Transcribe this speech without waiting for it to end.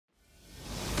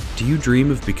Do you dream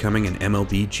of becoming an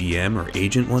MLB GM or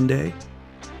agent one day?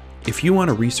 If you want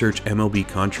to research MLB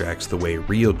contracts the way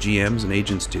real GMs and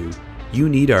agents do, you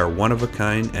need our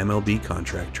one-of-a-kind MLB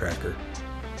Contract Tracker.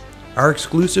 Our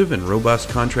exclusive and robust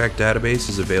contract database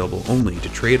is available only to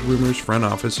Trade Rumors front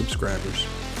office subscribers.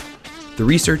 The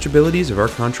research abilities of our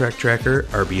contract tracker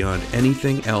are beyond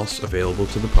anything else available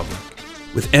to the public.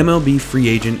 With MLB free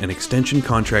agent and extension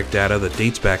contract data that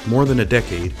dates back more than a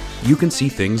decade, you can see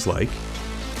things like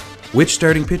which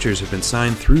starting pitchers have been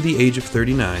signed through the age of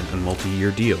 39 on multi-year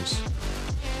deals,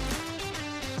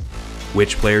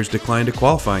 which players declined a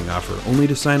qualifying offer only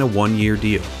to sign a one-year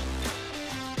deal,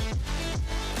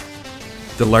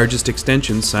 the largest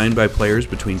extensions signed by players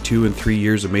between 2 and 3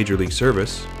 years of Major League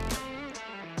service,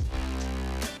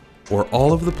 or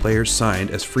all of the players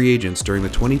signed as free agents during the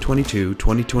 2022-2023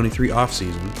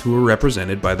 offseason who were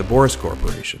represented by the Boras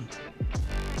Corporation.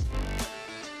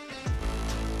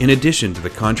 In addition to the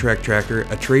Contract Tracker,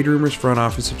 a Trade Rumors front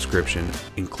office subscription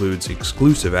includes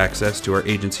exclusive access to our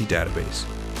agency database.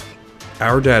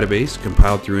 Our database,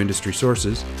 compiled through industry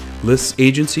sources, lists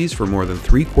agencies for more than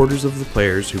 3/4 of the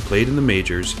players who played in the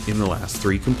majors in the last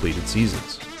 3 completed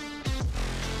seasons.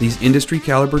 These industry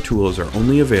caliber tools are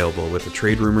only available with a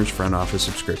Trade Rumors front office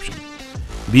subscription.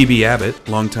 BB Abbott,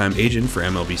 longtime agent for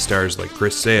MLB stars like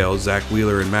Chris Sale, Zach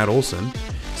Wheeler, and Matt Olson,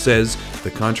 says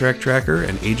the Contract Tracker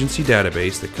and agency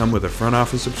database that come with a front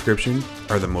office subscription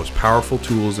are the most powerful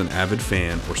tools an avid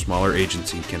fan or smaller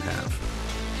agency can have.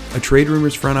 A Trade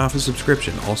Rumors front office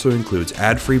subscription also includes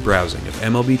ad-free browsing of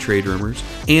MLB Trade Rumors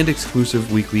and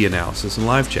exclusive weekly analysis and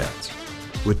live chats.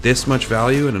 With this much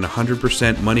value and an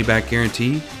 100% money-back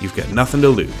guarantee, you've got nothing to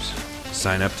lose.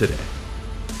 Sign up today.